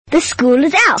The school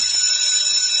is out,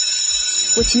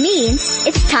 which means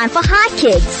it's time for Hi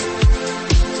Kids.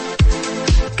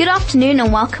 Good afternoon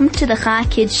and welcome to the Hi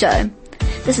Kids show.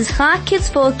 This is Hi Kids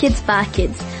for Kids by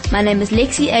Kids. My name is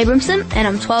Lexi Abramson and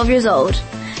I'm 12 years old.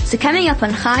 So coming up on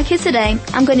Hi Kids today,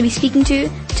 I'm going to be speaking to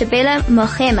Tabello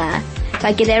Mokhema. Did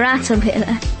I get that right,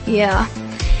 Tabello? Yeah.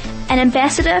 An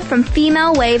ambassador from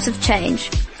Female Waves of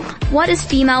Change. What is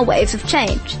Female Waves of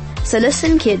Change? So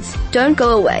listen kids, don't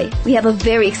go away. We have a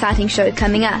very exciting show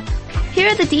coming up. Here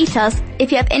are the details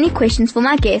if you have any questions for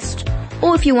my guest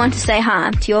or if you want to say hi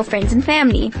to your friends and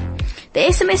family. The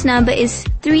SMS number is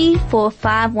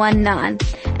 34519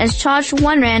 and is charged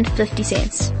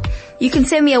R1.50. You can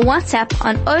send me a WhatsApp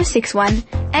on 061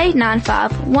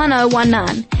 895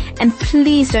 1019 and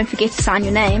please don't forget to sign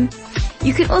your name.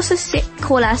 You can also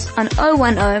call us on 010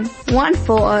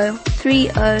 140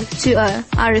 3020.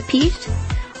 I repeat,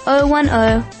 010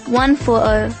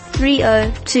 140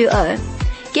 3020.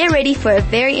 Get ready for a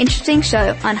very interesting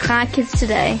show on Hi Kids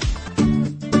today.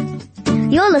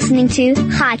 You're listening to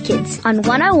Hi Kids on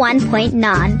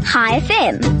 101.9 Hi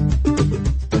FM.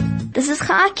 This is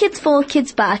Hi Kids for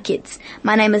Kids by Kids.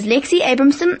 My name is Lexi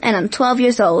Abramson and I'm 12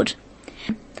 years old.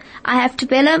 I have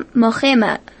Tabello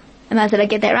Mokhema. Did I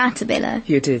get that right, Tabello?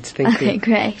 You did, thank you. Okay,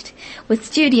 great. With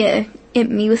studio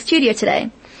today.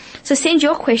 So send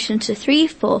your question to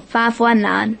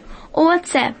 34519 or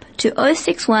WhatsApp to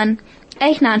 061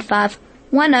 895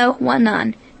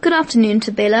 1019. Good afternoon,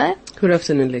 Tabello. Good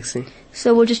afternoon, Lexi.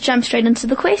 So we'll just jump straight into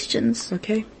the questions.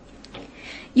 Okay.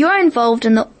 You're involved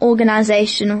in the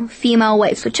organization Female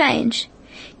Waves for Change.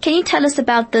 Can you tell us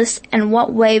about this and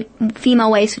what Female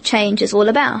Waves for Change is all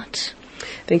about?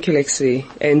 Thank you, Lexi,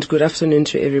 and good afternoon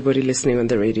to everybody listening on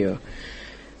the radio.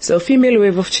 So Female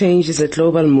Wave of Change is a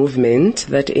global movement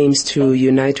that aims to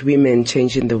unite women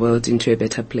changing the world into a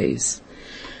better place.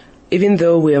 Even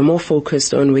though we are more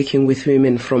focused on working with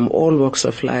women from all walks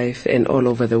of life and all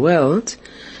over the world,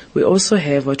 we also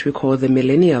have what we call the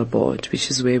Millennial Board, which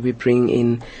is where we bring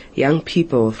in young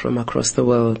people from across the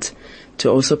world to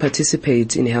also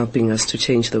participate in helping us to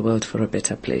change the world for a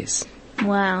better place.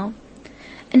 Wow.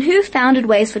 And who founded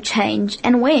Waves for Change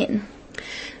and when?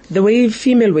 The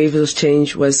Female Wave of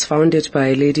Change was founded by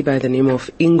a lady by the name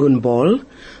of Ingun Bol,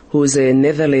 who's a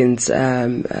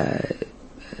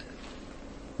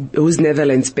who's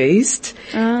Netherlands-based,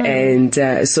 and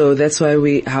so that's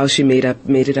why how she made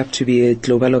it up to be a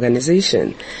global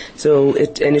organization. So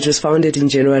it was founded in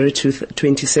January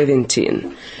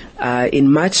 2017.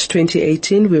 In March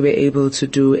 2018, we were able to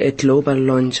do a global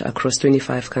launch across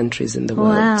 25 countries in the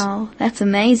world. Wow, that's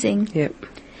amazing. Yep.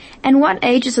 And what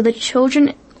ages are the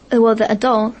children, the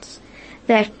adults,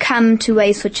 that come to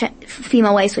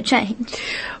Female Waves for Change?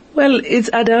 Well, it's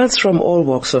adults from all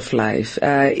walks of life,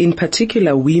 in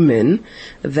particular women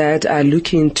that are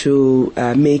looking to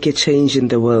make a change in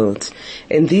the world.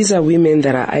 And these are women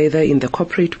that are either in the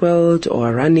corporate world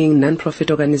or running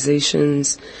non-profit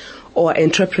organizations or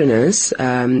entrepreneurs,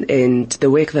 and the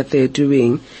work that they're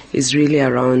doing is really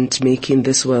around making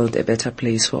this world a better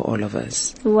place for all of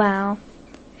us. Wow.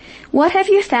 What have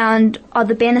you found are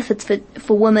the benefits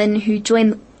for women who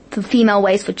join the Female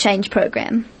Waves for Change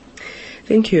program?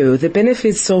 Thank you. The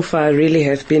benefits so far really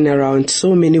have been around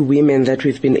so many women that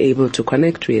we've been able to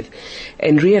connect with,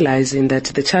 and realizing that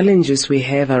the challenges we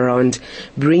have around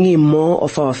bringing more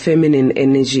of our feminine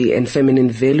energy and feminine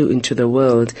value into the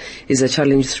world is a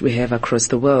challenge we have across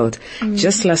the world.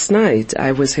 Just last night,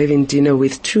 I was having dinner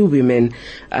with two women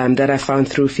that I found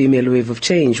through Female Wave of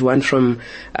Change, one from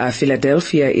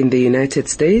Philadelphia in the United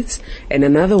States and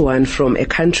another one from a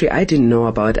country I didn't know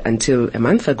about until a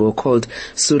month ago called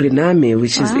Suriname,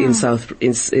 which is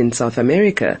in South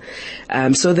America.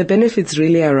 So the benefits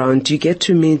really around, you get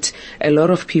to meet a lot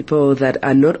of people that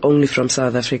are not only from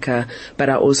South Africa, but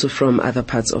are also from other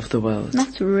parts of the world.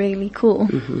 That's really cool.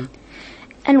 Mm-hmm.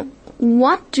 And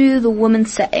what do the women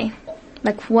say?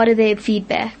 Like, what are their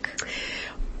feedback?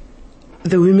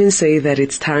 The women say that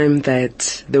it's time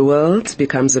that the world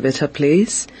becomes a better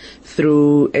place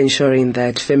through ensuring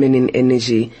that feminine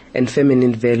energy and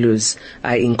feminine values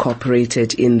are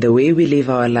incorporated in the way we live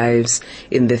our lives,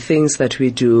 in the things that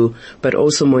we do, but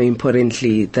also more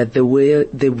importantly, that the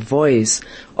voice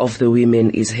of the women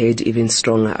is heard even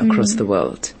stronger across the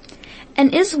world.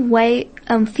 And is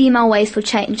Female Waves for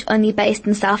Change only based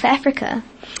in South Africa?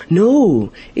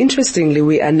 No. Interestingly,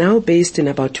 we are now based in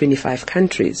about 25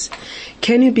 countries.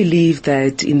 Can you believe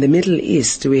that in the Middle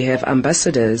East we have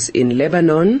ambassadors in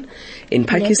Lebanon, in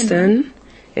Pakistan,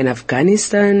 in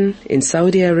Afghanistan, in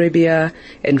Saudi Arabia,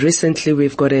 and recently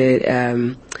we've got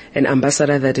an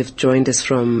ambassador that have joined us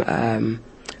from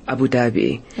Abu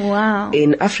Dhabi. Wow.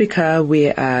 In Africa, we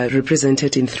are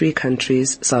represented in 3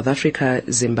 countries, South Africa,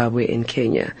 Zimbabwe, and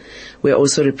Kenya. We are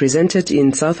also represented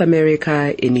in South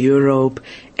America, in Europe,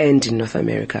 and in North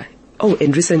America. Oh,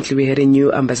 and recently we had a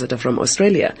new ambassador from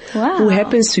Australia, wow, who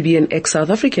happens to be an ex-South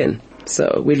African.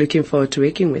 So we're looking forward to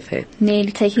working with her.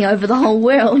 Nearly taking over the whole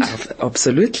world.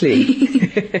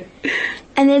 Absolutely.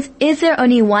 And is there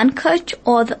only one coach,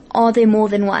 or are there more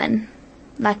than one?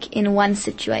 Like in one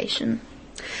situation?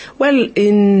 Well,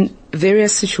 in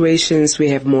various situations, we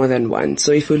have more than one.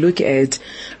 So if we look at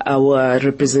our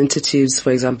representatives,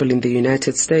 for example, in the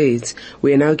United States,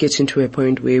 we are now getting to a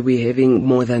point where we're having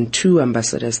more than 2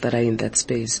 ambassadors that are in that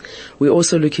space. We're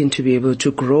also looking to be able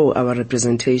to grow our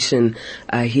representation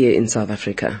here in South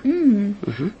Africa.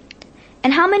 Mm-hmm.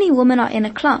 And how many women are in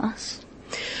a class?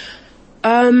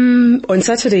 On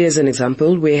Saturday, as an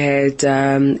example, we had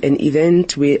an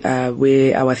event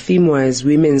where our theme was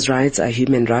Women's Rights are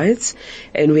Human Rights,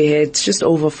 and we had just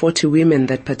over 40 women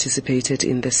that participated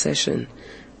in this session.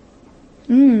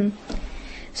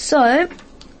 So,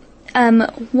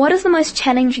 what is the most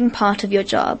challenging part of your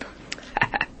job?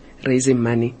 Raising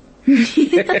money.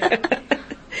 We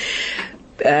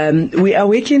are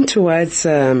working towards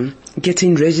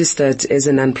getting registered as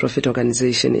a non-profit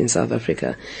organization in South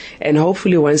Africa. And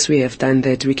hopefully once we have done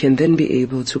that, we can then be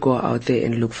able to go out there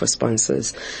and look for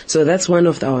sponsors. So that's one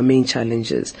of our main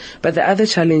challenges. But the other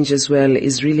challenge as well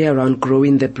is really around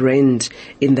growing the brand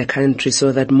in the country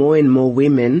so that more and more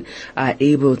women are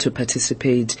able to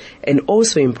participate. And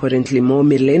also importantly, more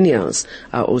millennials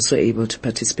are also able to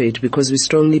participate, because we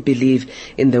strongly believe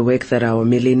in the work that our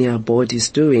millennial board is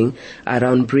doing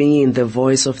around bringing the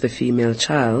voice of the female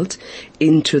child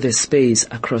into the space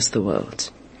across the world.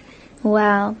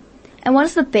 Wow. And what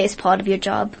is the best part of your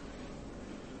job?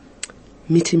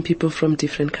 Meeting people from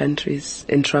different countries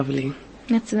and traveling.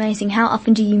 That's amazing. How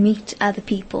often do you meet other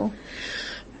people?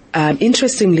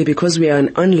 Interestingly, because we are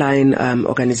an online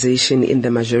organization in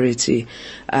the majority,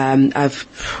 on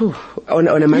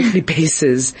a monthly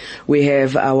basis, we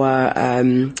have our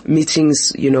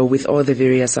meetings, with all the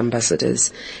various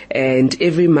ambassadors. And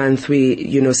every month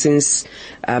since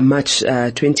March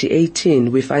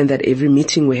 2018, we find that every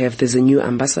meeting we have, there's a new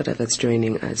ambassador that's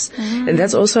joining us. Mm-hmm. And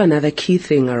that's also another key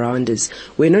thing around us.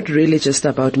 We're not really just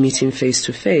about meeting face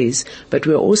to face, but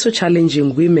we're also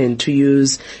challenging women to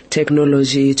use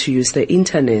technology, to use the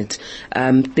internet,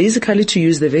 basically to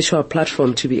use the virtual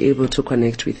platform to be able to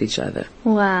connect with each other.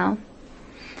 Wow.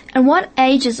 And what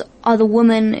ages are the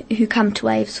women who come to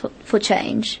Waves for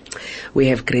Change? We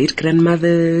have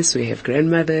great-grandmothers, we have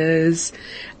grandmothers,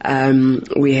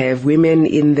 we have women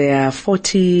in their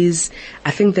 40s.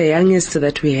 I think the youngest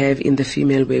that we have in the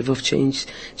female Wave of Change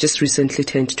just recently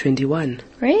turned 21.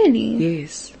 Really?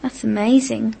 Yes. That's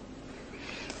amazing.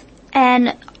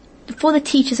 And for the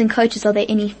teachers and coaches, are there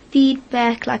any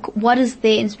feedback? Like, what is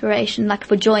their inspiration like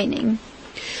for joining?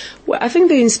 Well, I think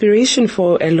the inspiration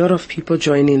for a lot of people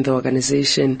joining the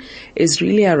organization is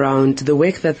really around the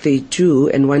work that they do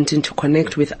and wanting to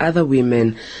connect with other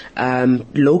women,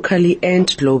 locally and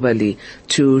globally,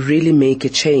 to really make a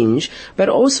change. But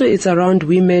also it's around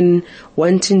women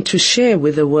wanting to share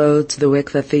with the world the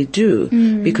work that they do.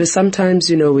 Because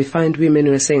sometimes, we find women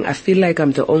who are saying, I feel like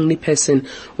I'm the only person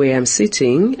where I'm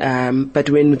sitting. But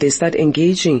when they start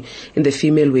engaging in the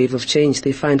female wave of change,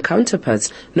 they find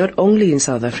counterparts, not only in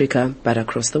South Africa, but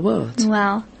across the world.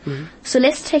 Wow. Mm-hmm. So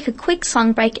let's take a quick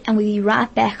song break and we'll be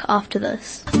right back after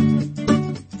this.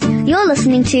 You're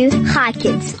listening to Hi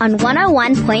Kids on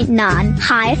 101.9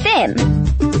 Hi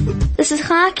FM. This is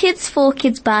Hi Kids for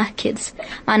Kids by Kids.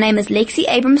 My name is Lexi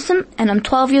Abramson and I'm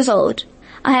 12 years old.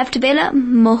 I have Tabello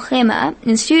Mokhema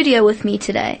in studio with me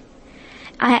today.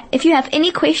 If you have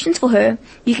any questions for her,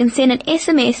 you can send an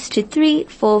SMS to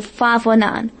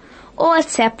 34519 or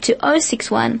WhatsApp to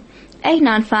 061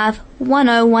 895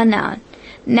 1019.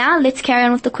 Now let's carry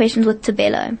on with the questions with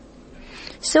Tabello.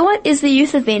 So what is the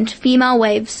youth event Female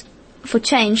Waves for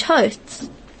Change hosts?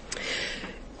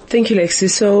 Thank you, Lexi.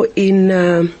 So in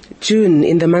June,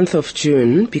 in the month of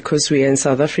June, because we are in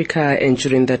South Africa and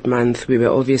during that month we were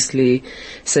obviously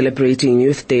celebrating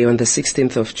Youth Day on the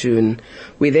 16th of June,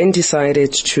 we then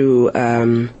decided to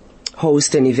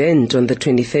host an event on the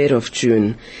 23rd of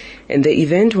June. And the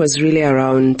event was really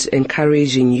around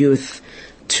encouraging youth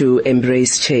to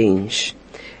embrace change.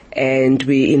 And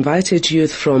we invited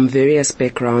youth from various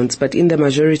backgrounds, but in the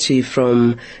majority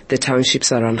from the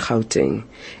townships around Gauteng.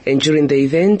 And during the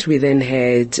event, we then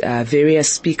had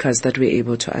various speakers that were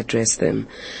able to address them.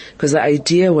 Because the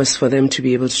idea was for them to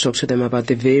be able to talk to them about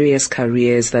the various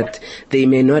careers that they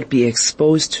may not be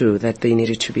exposed to, that they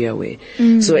needed to be aware.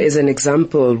 So as an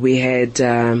example, we had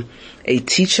a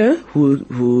teacher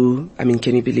who, I mean,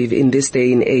 can you believe in this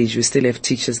day and age, we still have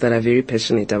teachers that are very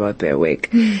passionate about their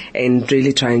work and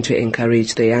really trying to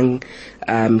encourage the young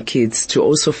kids to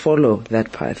also follow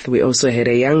that path. We also had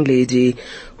a young lady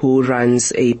who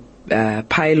runs a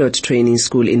pilot training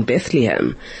school in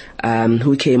Bethlehem,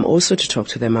 who came also to talk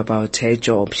to them about her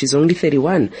job. She's only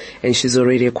 31 and she's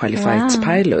already a qualified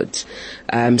pilot.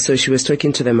 So she was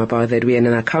talking to them about that. We had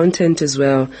an accountant as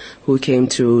well who came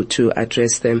to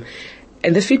address them.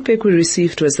 And the feedback we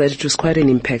received was that it was quite an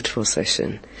impactful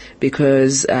session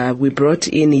because we brought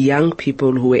in young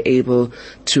people who were able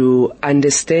to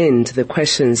understand the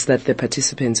questions that the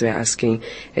participants were asking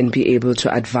and be able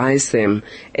to advise them,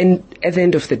 and at the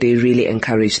end of the day really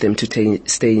encourage them to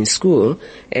stay in school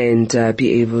and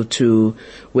be able to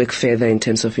work further in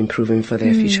terms of improving for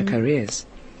their future careers.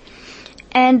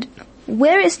 And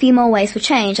where is Female Ways for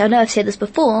Change? I know I've said this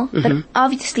before, but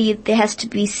obviously there has to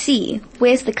be C.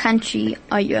 Where's the country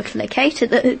are you actually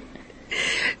located?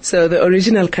 So the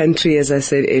original country, as I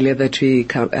said earlier, that we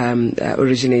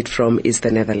originate from is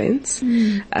the Netherlands.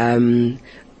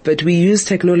 But we use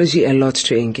technology a lot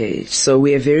to engage. So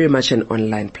we are very much an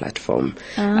online platform.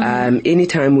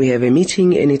 Anytime we have a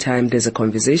meeting, anytime there's a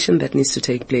conversation that needs to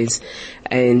take place,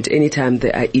 and anytime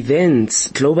there are events,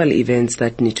 global events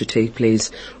that need to take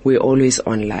place, we're always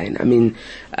online. I mean,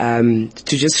 to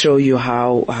just show you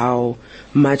how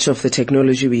much of the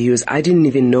technology we use, I didn't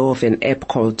even know of an app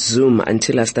called Zoom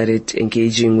until I started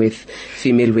engaging with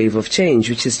Female Wave of Change,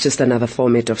 which is just another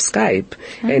format of Skype.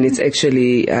 And it's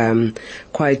actually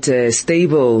quite a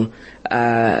stable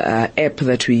app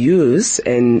that we use,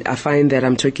 and I find that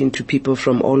I'm talking to people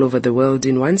from all over the world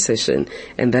in one session,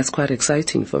 and that's quite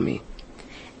exciting for me.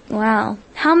 Wow.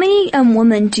 How many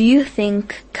women do you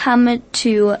think come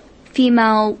to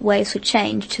Female Ways for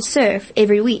Change to serve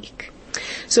every week?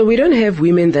 So we don't have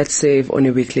women that serve on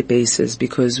a weekly basis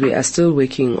because we are still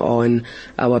working on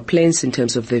our plans in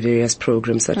terms of the various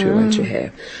programs that we want to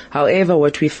have. However,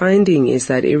 what we're finding is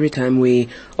that every time we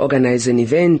organize an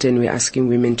event and we're asking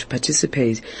women to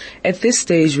participate, at this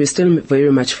stage we're still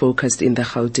very much focused in the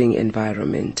Gauteng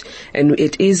environment. And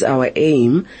it is our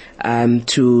aim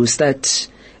to start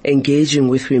engaging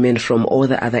with women from all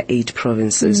the other 8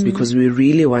 provinces because we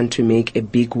really want to make a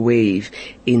big wave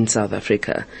in South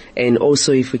Africa. And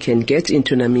also if we can get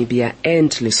into Namibia and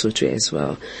Lesotho as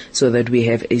well, so that we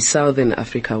have a Southern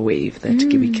Africa wave that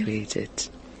can be created.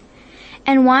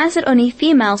 And why is it only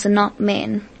females and not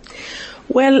men?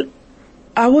 Well,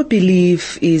 our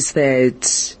belief is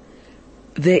that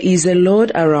there is a lot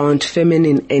around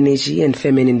feminine energy and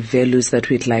feminine values that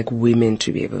we'd like women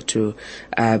to be able to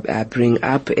bring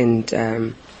up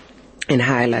and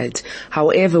highlight.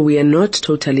 However, we are not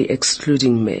totally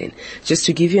excluding men. Just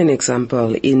to give you an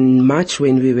example, in March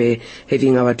when we were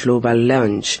having our global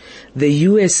lunch, the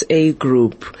USA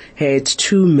group had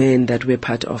 2 men that were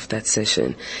part of that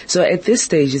session. So at this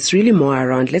stage, it's really more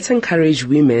around let's encourage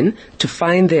women to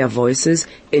find their voices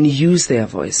and use their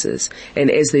voices. And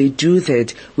as they do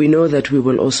that, we know that we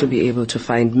will also be able to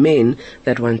find men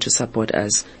that want to support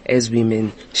us as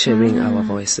women sharing our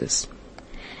voices.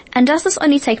 And does this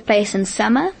only take place in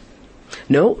summer?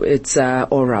 No, it's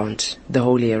all round, the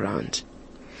whole year round.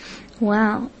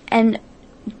 Wow. And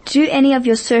do any of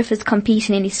your surfers compete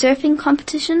in any surfing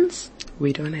competitions?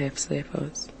 We don't have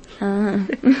surfers.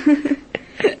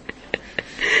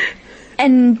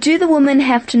 And do the women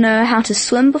have to know how to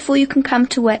swim before you can come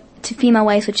to Female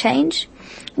Ways for Change?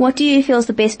 What do you feel is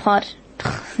the best part?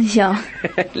 Yeah.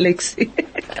 Lexi.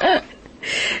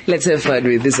 Let's have fun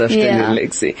with this afternoon,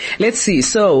 Lexi. Let's see.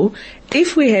 So,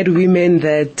 if we had women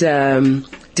that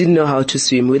didn't know how to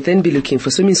swim, we'd then be looking for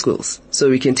swimming schools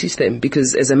so we can teach them.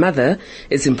 Because as a mother,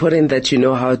 it's important that you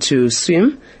know how to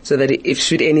swim so that if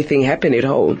should anything happen at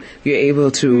home, you're able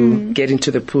to get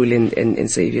into the pool and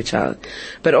save your child.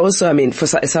 But also, I mean, for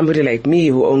somebody like me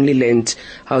who only learned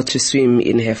how to swim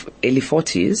in her early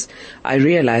 40s, I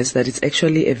realized that it's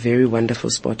actually a very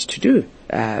wonderful sport to do.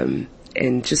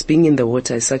 And just being in the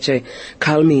water is such a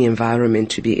calming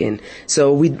environment to be in.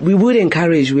 So we would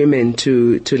encourage women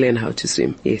to learn how to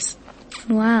swim, yes.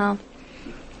 Wow.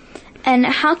 And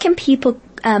how can people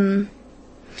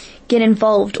get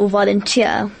involved or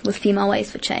volunteer with Female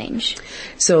Ways for Change?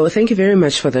 So thank you very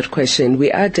much for that question.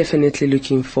 We are definitely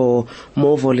looking for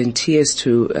more volunteers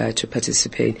to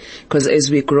participate, because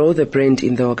as we grow the brand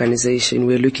in the organization,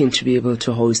 we're looking to be able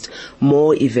to host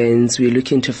more events. We're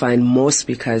looking to find more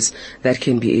speakers that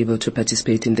can be able to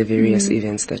participate in the various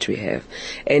events that we have.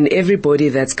 And everybody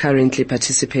that's currently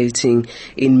participating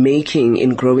in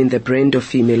growing the brand of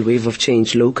Female Wave of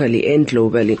Change locally and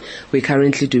globally, we're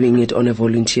currently doing it on a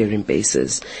volunteering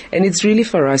basis. And it's really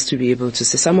for us to be able to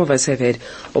say, some of us have had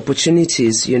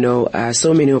opportunities,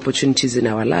 so many opportunities in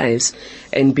our lives,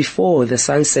 and before the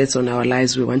sun sets on our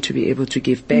lives, we want to be able to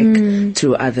give back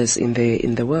to others in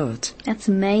the world. That's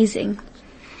amazing.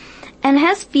 And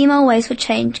has Female Ways for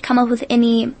Change come up with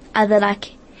any other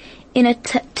activities?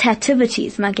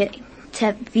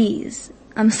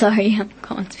 I'm sorry, I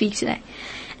can't speak today.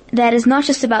 That is not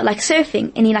just about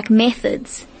surfing, any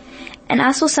methods. And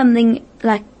I saw something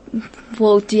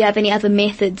do you have any other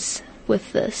methods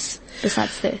with this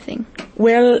besides surfing?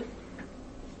 Well,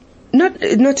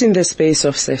 not in the space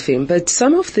of surfing, but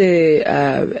some of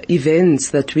the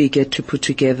events that we get to put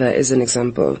together, as an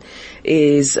example,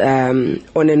 is on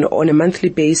a monthly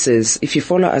basis. If you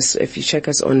follow us, if you check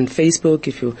us on Facebook,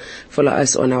 if you follow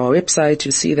us on our website,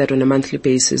 you see that on a monthly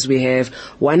basis we have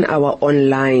 1 hour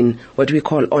online, what we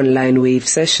call online wave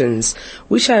sessions,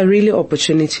 which are really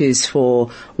opportunities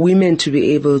for women to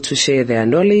be able to share their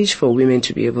knowledge, for women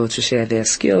to be able to share their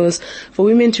skills, for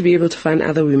women to be able to find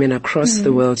other women across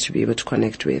the world to be able to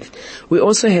connect with. We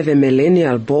also have a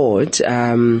millennial board,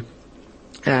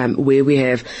 where we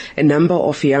have a number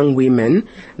of young women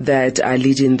that are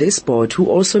leading this board who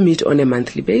also meet on a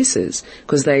monthly basis,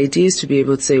 because the idea is to be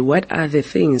able to say, what are the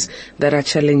things that are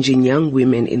challenging young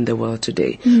women in the world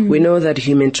today? We know that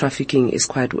human trafficking is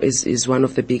one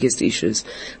of the biggest issues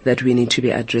that we need to be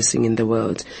addressing in the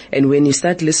world. And when you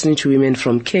start listening to women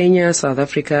from Kenya, South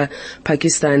Africa,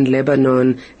 Pakistan,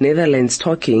 Lebanon, Netherlands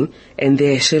talking, and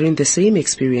they're sharing the same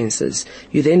experiences,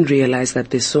 you then realize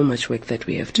that there's so much work that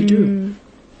we have to do.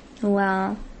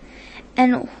 Wow.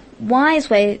 And why is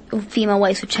Female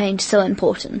Ways for Change so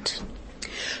important?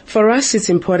 For us, it's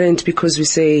important because we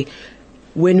say,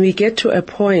 when we get to a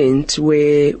point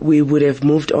where we would have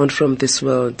moved on from this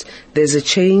world, there's a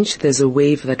change, there's a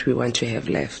wave that we want to have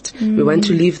left. We want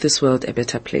to leave this world a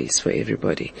better place for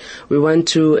everybody. We want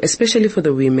to, especially for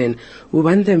the women, we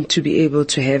want them to be able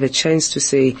to have a chance to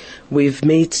say, we've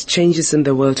made changes in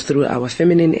the world through our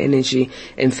feminine energy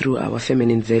and through our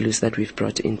feminine values that we've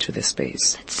brought into the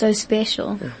space. That's so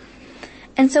special. Yeah.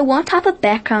 And so what type of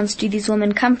backgrounds do these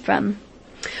women come from?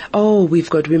 Oh, we've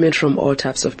got women from all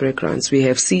types of backgrounds. We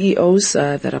have CEOs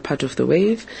that are part of the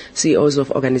wave, CEOs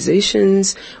of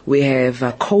organizations. We have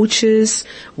coaches.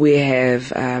 We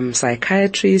have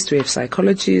psychiatrists. We have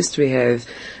psychologists. We have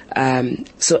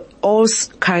so all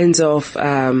kinds of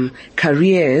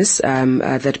careers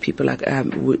that people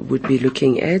would be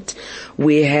looking at.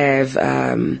 We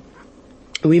have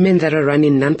women that are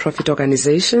running non-profit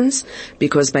organizations,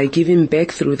 because by giving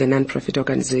back through the non-profit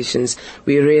organizations,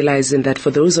 we're realizing that for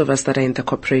those of us that are in the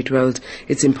corporate world,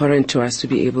 it's important to us to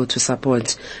be able to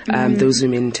support those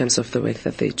women in terms of the work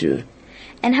that they do.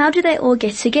 And how do they all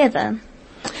get together?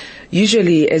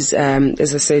 Usually, as I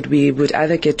said, we would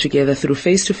either get together through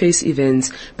face-to-face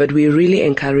events, but we're really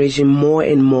encouraging more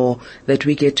and more that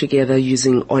we get together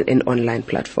using an online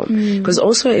platform. Because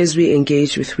also as we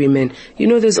engage with women,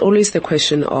 there's always the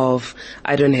question of,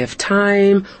 I don't have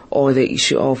time, or the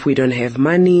issue of we don't have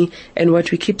money. And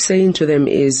what we keep saying to them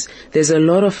is, there's a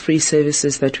lot of free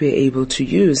services that we're able to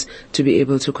use to be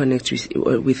able to connect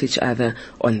with each other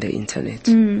on the internet.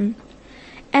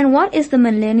 And what is the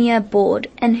Millennial Board,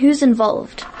 and who's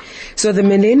involved? So the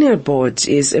Millennial Board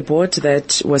is a board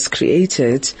that was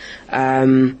created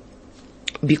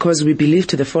because we believe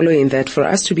to the following, that for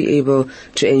us to be able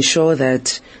to ensure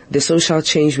that the social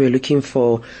change we're looking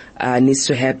for needs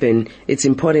to happen, it's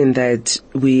important that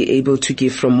we're able to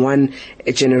give from one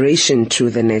generation to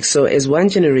the next. So as one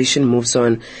generation moves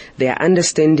on, their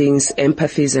understandings,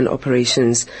 empathies, and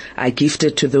operations are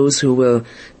gifted to those who will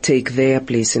take their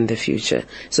place in the future.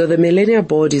 So the Millennial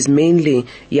Board is mainly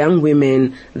young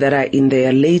women that are in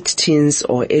their late teens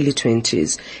or early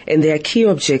 20s, and their key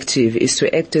objective is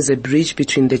to act as a bridge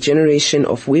between the generation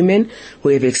of women who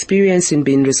have experience in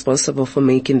being responsible for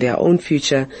making their own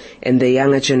future and the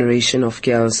younger generation of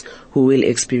girls who will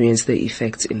experience the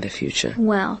effects in the future.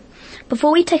 Wow.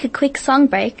 Before we take a quick song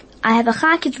break, I have a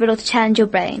Chai Kids riddle to challenge your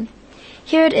brain.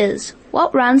 Here it is.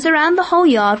 What runs around the whole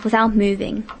yard without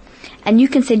moving? And you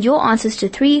can send your answers to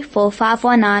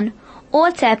 34519 or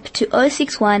WhatsApp to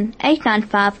 061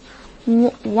 895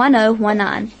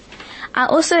 1019. I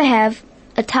also have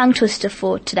a tongue twister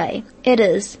for today. It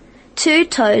is 2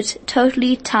 toads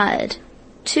totally tired.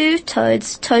 2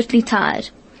 toads totally tired.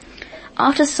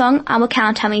 After the song, I will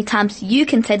count how many times you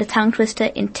can say the tongue twister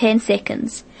in 10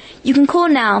 seconds. You can call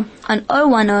now on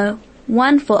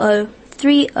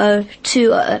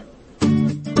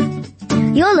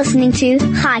 010-140-3020. You're listening to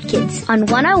Hi Kids on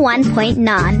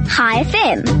 101.9 Hi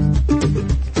FM.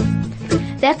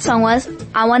 That song was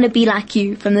I Want to Be Like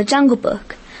You from the Jungle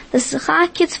Book. This is Hi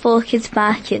Kids for Kids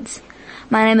by Kids.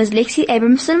 My name is Lexi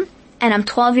Abramson and I'm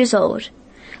 12 years old.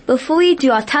 Before we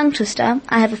do our tongue twister,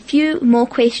 I have a few more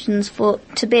questions for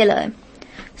Tabello.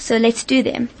 So let's do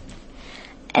them.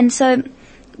 And so,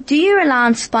 do you rely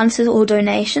on sponsors or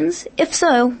donations? If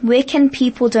so, where can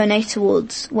people donate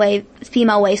towards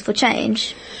Female Waves for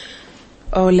Change?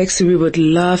 Oh, Lexi, we would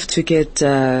love to get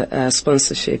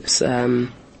sponsorships.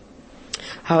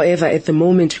 However, at the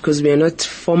moment, because we are not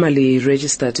formally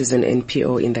registered as an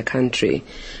NPO in the country,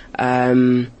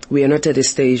 we are not at a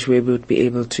stage where we would be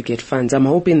able to get funds. I'm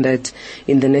hoping that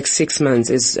in the next 6 months,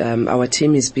 as our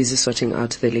team is busy sorting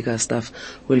out the legal stuff,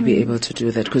 we'll be able to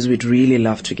do that, because we'd really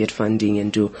love to get funding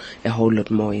and do a whole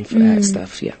lot more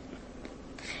stuff, yeah.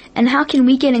 And how can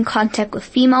we get in contact with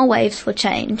Female Waves for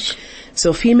Change?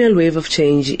 So Female Wave of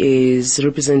Change is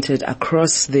represented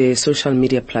across the social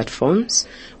media platforms.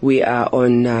 We are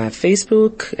on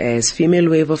Facebook as Female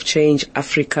Wave of Change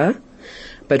Africa,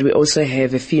 but we also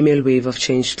have a Female Wave of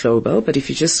Change Global. But if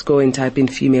you just go and type in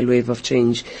Female Wave of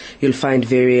Change, you'll find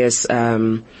various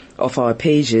of our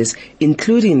pages,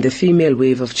 including the Female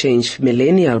Wave of Change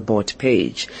Millennial Board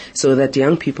page, so that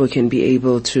young people can be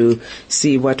able to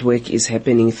see what work is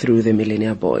happening through the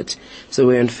Millennial Board. So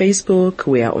we're on Facebook,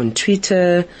 we are on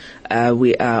Twitter,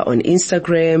 we are on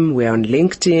Instagram, we are on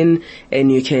LinkedIn,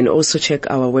 and you can also check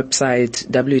our website,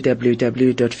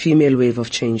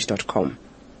 www.femalewaveofchange.com.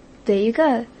 There you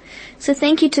go. So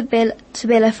thank you to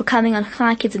Bella for coming on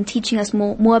Hi Kids and teaching us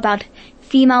more about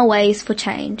Female Waves for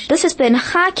Change. This has been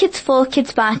Hi Kids for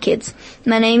Kids by Kids.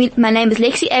 My name is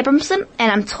Lexi Abramson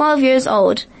and I'm 12 years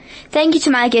old. Thank you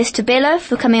to my guest Tabello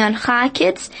for coming on Hi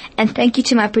Kids, and thank you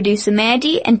to my producer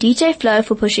Mandy and DJ Flo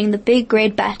for pushing the big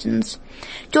red buttons.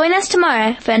 Join us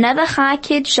tomorrow for another Hi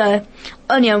Kids show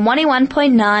only on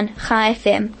 101.9 Hi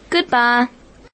FM. Goodbye.